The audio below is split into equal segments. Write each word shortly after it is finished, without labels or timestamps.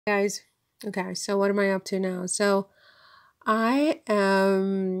Guys, okay, so what am I up to now? So I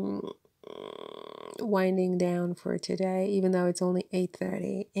am winding down for today, even though it's only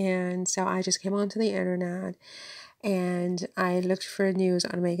 8:30. And so I just came onto the internet and I looked for news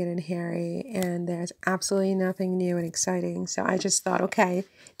on Meghan and Harry, and there's absolutely nothing new and exciting. So I just thought, okay,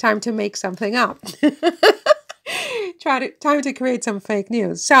 time to make something up. Time to create some fake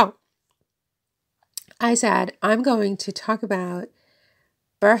news. So I said, I'm going to talk about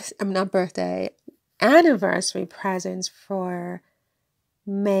anniversary presents for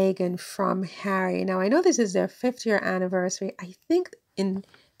Meghan from Harry. Now, I know this is their 5th-year anniversary. I think in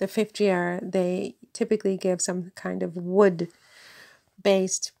the 5th year, they typically give some kind of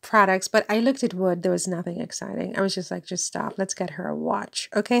wood-based products, but I looked at wood. There was nothing exciting. I was just like, just stop. Let's get her a watch.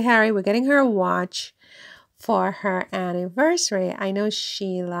 Okay, Harry, we're getting her a watch for her anniversary. I know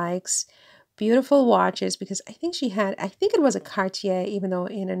she likes beautiful watches because I think it was a Cartier, even though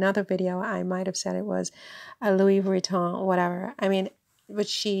in another video I might have said it was a Louis Vuitton or whatever. I mean, but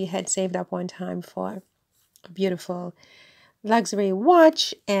she had saved up one time for a beautiful luxury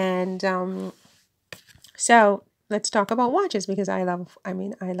watch. And so let's talk about watches because I love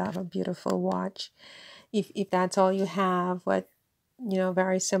a beautiful watch. If that's all you have,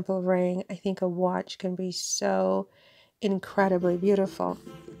 very simple ring, I think a watch can be so incredibly beautiful.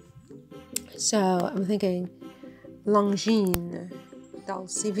 So I'm thinking Longines,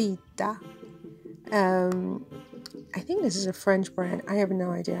 Dolce Vita. I think this is a French brand. I have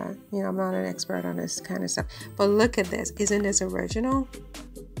no idea. I'm not an expert on this kind of stuff. But look at this. Isn't this original?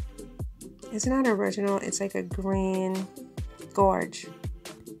 Isn't that original? It's like a green gorge.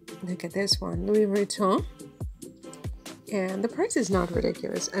 Look at this one. Louis Vuitton. And the price is not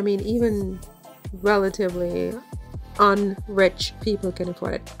ridiculous. I mean, even relatively unrich people can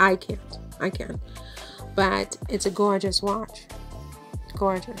afford it. I can't. But it's a gorgeous watch.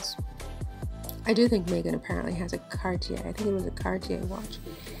 Gorgeous. I do think Meghan apparently has a Cartier. I think it was a Cartier watch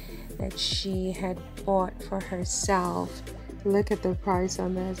that she had bought for herself. Look at the price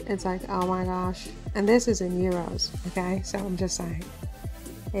on this. It's like, oh my gosh. And this is in euros, okay? So I'm just saying.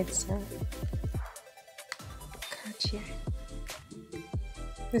 It's Cartier.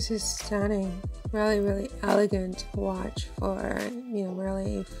 This is stunning. Really, really elegant watch for,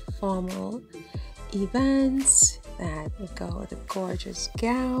 really formal events that would go with a gorgeous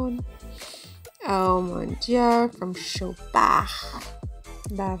gown. Oh mon Dieu, from Chopard.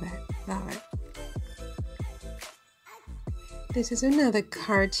 Love it. This is another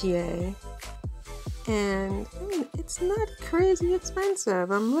Cartier. And it's not crazy expensive.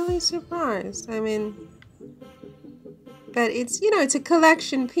 I'm really surprised. But it's a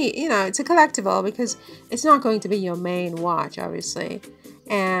collection piece, it's a collectible because it's not going to be your main watch, obviously.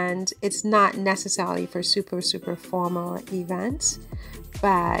 And it's not necessarily for super, super formal events,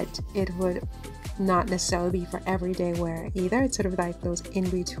 but it would not necessarily be for everyday wear either. It's sort of like those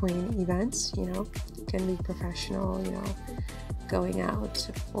in-between events, it can be professional, going out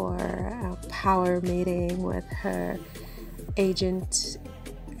for a power meeting with her agent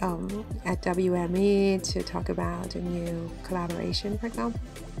at WME to talk about a new collaboration, for example.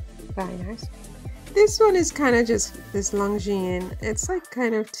 Very nice. This one is kind of just this Longines. It's like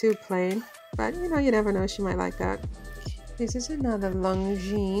kind of too plain, but you never know, she might like that. This is another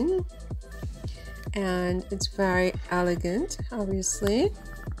Longines, and it's very elegant, obviously.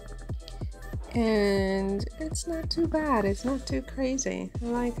 And it's not too bad. It's not too crazy. I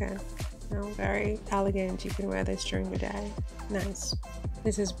like it. Very elegant. You can wear this during the day. Nice.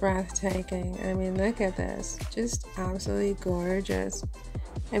 This is breathtaking. I mean, look at this. Just absolutely gorgeous.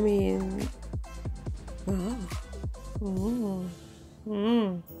 I mean, wow.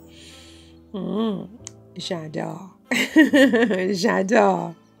 J'adore.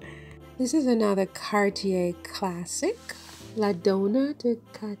 J'adore. This is another Cartier classic. La Donna de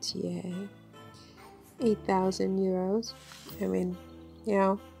Cartier. 8,000 euros. I mean,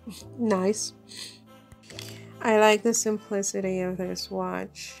 nice. I like the simplicity of this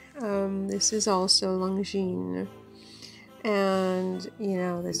watch. This is also Longines. And,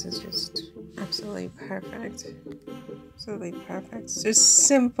 this is just absolutely perfect. Absolutely perfect. It's just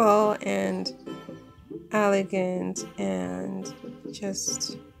simple and elegant and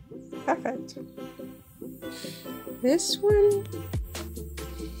just perfect. This one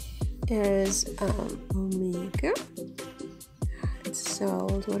is Omega. It's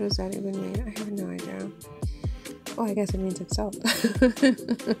sold. What does that even mean? I have no idea. Oh, I guess it means it's sold.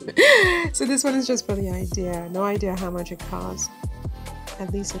 So this one is just for the idea. No idea how much it costs.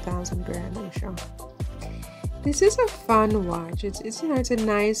 At least 1,000 grand, I'm sure. This is a fun watch. It's a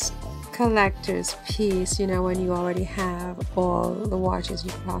nice collector's piece, when you already have all the watches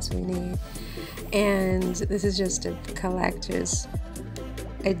you possibly need. And this is just a collector's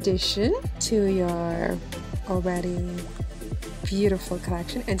addition to your already beautiful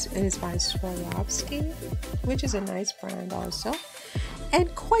collection. And it's by Swarovski, which is a nice brand also.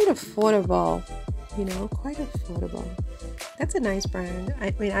 And quite affordable, quite affordable. That's a nice brand.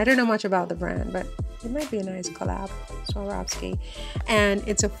 I mean, I don't know much about the brand, but it might be a nice collab, Swarovski. And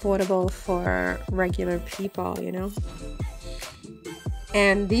it's affordable for regular people,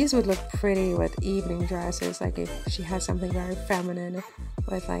 And these would look pretty with evening dresses, like if she has something very feminine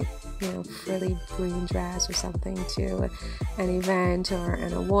with frilly green dress or something to an event or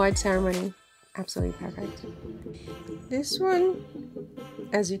an award ceremony. Absolutely perfect. This one,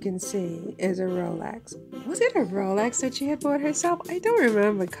 as you can see, is a Rolex. Was it a Rolex that she had bought herself? I don't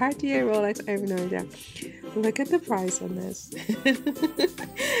remember. Cartier Rolex, I have no idea. Look at the price on this.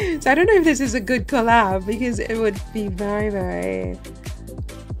 So I don't know if this is a good collab because it would be very, very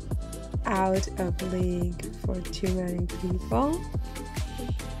out of league for too many people.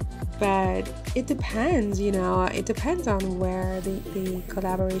 But it depends, it depends on where the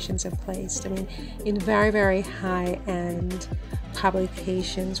collaborations are placed. I mean, in very, very high-end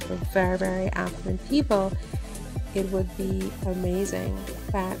publications for very, very affluent people, it would be amazing,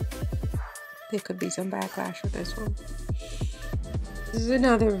 but there could be some backlash with this one. This is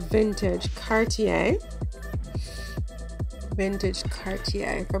another vintage Cartier. Vintage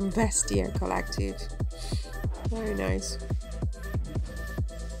Cartier from Vestiaire Collective. Very nice.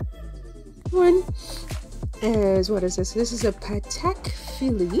 One is, what is this? This is a Patek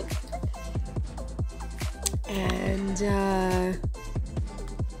Philippe, and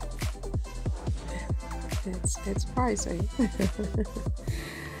it's pricey.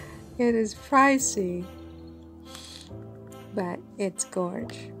 It is pricey, but it's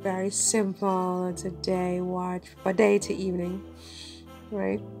gorgeous. Very simple. It's a day watch, but day to evening,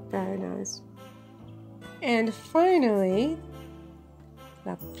 right? Very nice. And finally,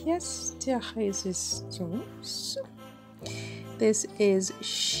 la pièce de résistance. This is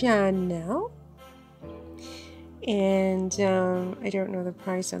Chanel, and I don't know the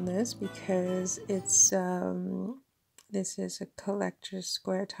price on this because it's this is a collector's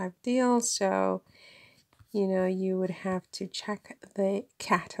square type deal, so you would have to check the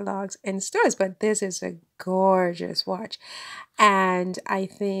catalogs and stores. But this is a gorgeous watch, and I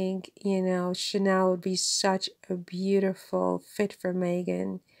think Chanel would be such a beautiful fit for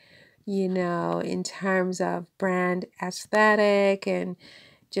Meghan, in terms of brand aesthetic and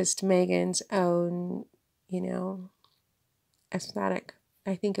just Meghan's own aesthetic.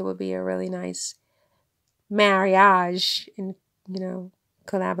 I think it would be a really nice marriage and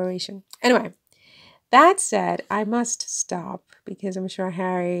collaboration. Anyway, that said, I must stop because I'm sure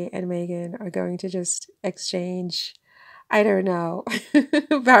Harry and Meghan are going to just exchange, I don't know,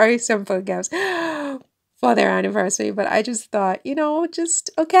 very simple gifts for their anniversary. But I just thought,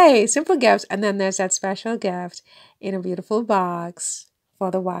 okay, simple gifts. And then there's that special gift in a beautiful box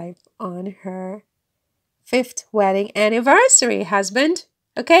for the wife on her 5th wedding anniversary, husband.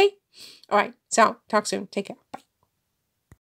 Okay? All right. So talk soon. Take care. Bye.